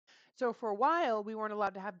So for a while, we weren't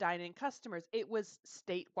allowed to have dine-in customers. It was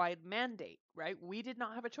statewide mandate, right? We did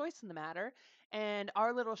not have a choice in the matter, and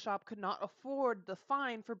our little shop could not afford the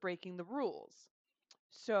fine for breaking the rules.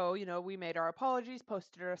 So, we made our apologies,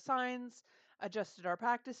 posted our signs, adjusted our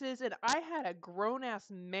practices, and I had a grown-ass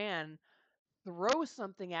man throw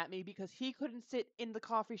something at me because he couldn't sit in the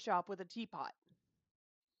coffee shop with a teapot.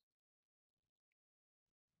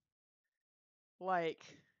 Like,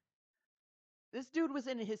 this dude was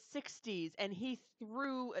in his 60s and he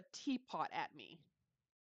threw a teapot at me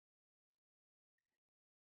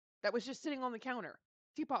that was just sitting on the counter.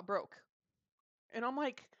 Teapot broke. And I'm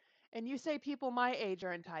like, and you say people my age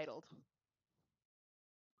are entitled.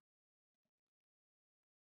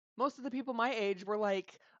 Most of the people my age were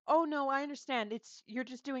like, "Oh no, I understand. You're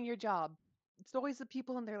just doing your job." It's always the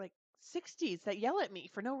people in their like 60s that yell at me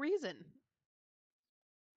for no reason.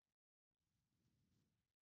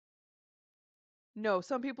 No,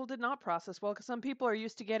 some people did not process well because some people are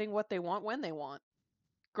used to getting what they want when they want.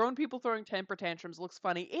 Grown people throwing temper tantrums looks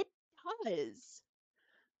funny. It does.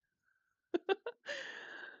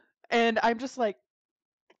 And I'm just like,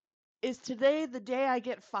 is today the day I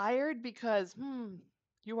get fired? Because,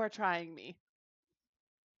 you are trying me.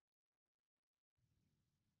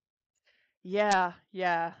 Yeah,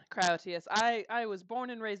 yeah, Croutius. I was born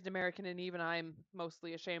and raised American, and even I'm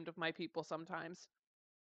mostly ashamed of my people sometimes.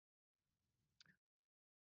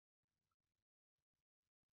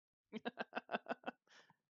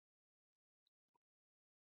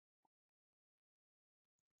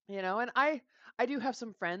 And I do have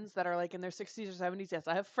some friends that are like in their 60s or 70s. Yes,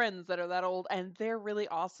 I have friends that are that old and they're really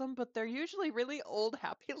awesome, but they're usually really old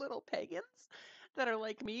happy little pagans that are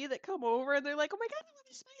like me that come over and they're like, "Oh my God, I love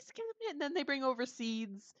your spice cabinet." And then they bring over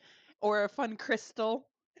seeds or a fun crystal.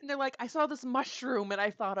 And they're like, "I saw this mushroom and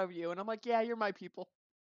I thought of you." And I'm like, "Yeah, you're my people."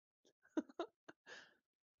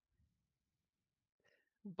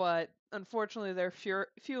 But unfortunately, they're few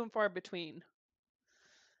and far between.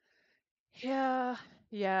 Yeah,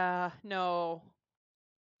 yeah, no.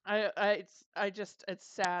 It's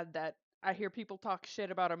sad that I hear people talk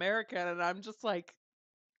shit about America and I'm just like,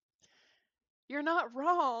 you're not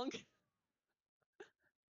wrong.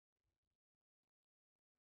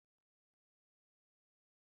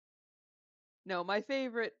 No, my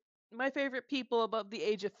favorite people above the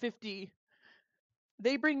age of 50,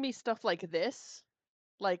 they bring me stuff like this.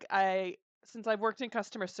 Like since I've worked in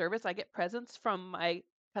customer service, I get presents from my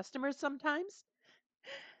customers sometimes.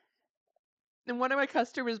 And one of my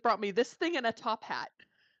customers brought me this thing and a top hat.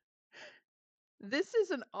 This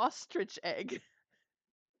is an ostrich egg.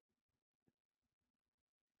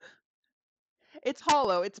 It's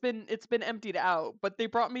hollow. It's been emptied out, but they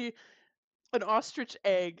brought me an ostrich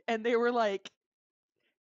egg and they were like,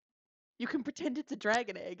 "You can pretend it's a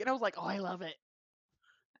dragon egg." And I was like, "Oh, I love it."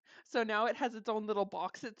 So now it has its own little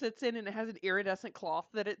box it sits in and it has an iridescent cloth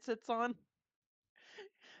that it sits on.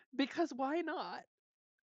 Because why not?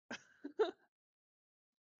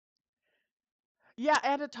 Yeah,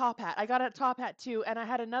 and a top hat. I got a top hat too. And I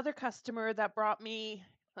had another customer that brought me,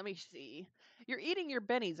 let me see. You're eating your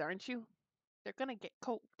bennies, aren't you? They're gonna get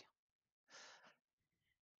cold.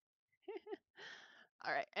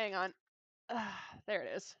 All right, hang on. There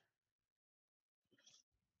it is.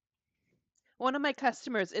 One of my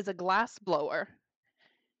customers is a glass blower,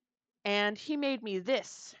 and he made me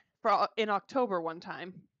this in October one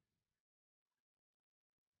time.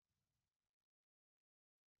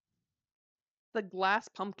 The glass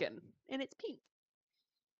pumpkin, and it's pink.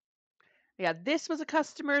 Yeah, this was a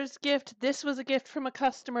customer's gift. This was a gift from a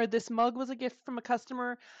customer. This mug was a gift from a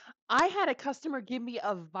customer. I had a customer give me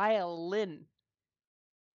a violin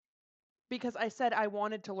because I said I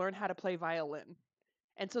wanted to learn how to play violin.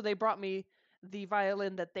 And so they brought me the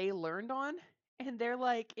violin that they learned on, and they're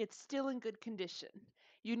like, it's still in good condition.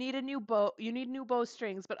 You need new bow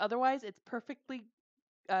strings, but otherwise it's perfectly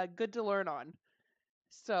good to learn on.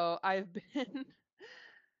 So I've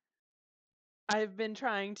been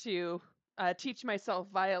trying to teach myself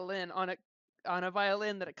violin on a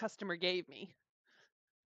violin that a customer gave me.